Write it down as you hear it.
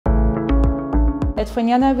At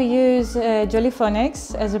Fuenllana we use Jolly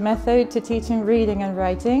Phonics as a method to teaching reading and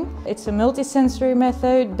writing. It's a multisensory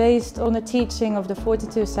method based on the teaching of the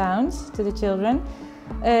 42 sounds to the children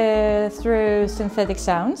through synthetic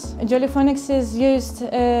sounds. Jolly Phonics is used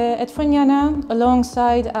at Fuenllana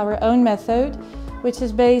alongside our own method, which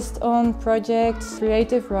is based on projects,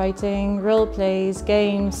 creative writing, role plays,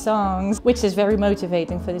 games, songs, which is very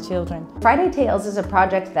motivating for the children. Friday Tales is a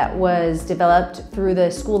project that was developed through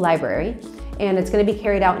the school library, and it's going to be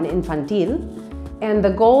carried out in Infantil. And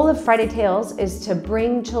the goal of Friday Tales is to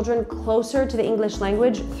bring children closer to the English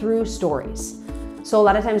language through stories. So a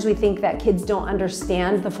lot of times we think that kids don't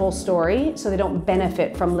understand the full story, so they don't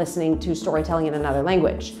benefit from listening to storytelling in another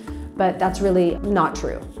language. But that's really not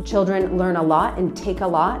true. Children learn a lot and take a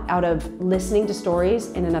lot out of listening to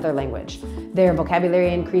stories in another language. Their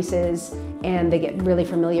vocabulary increases and they get really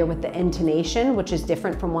familiar with the intonation, which is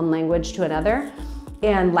different from one language to another.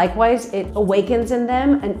 And likewise, it awakens in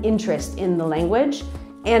them an interest in the language.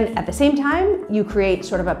 And at the same time, you create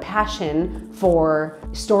sort of a passion for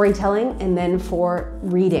storytelling and then for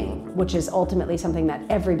reading, which is ultimately something that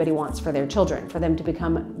everybody wants for their children, for them to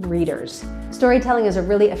become readers. Storytelling is a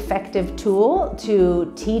really effective tool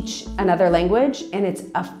to teach another language, and it's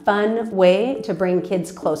a fun way to bring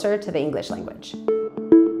kids closer to the English language.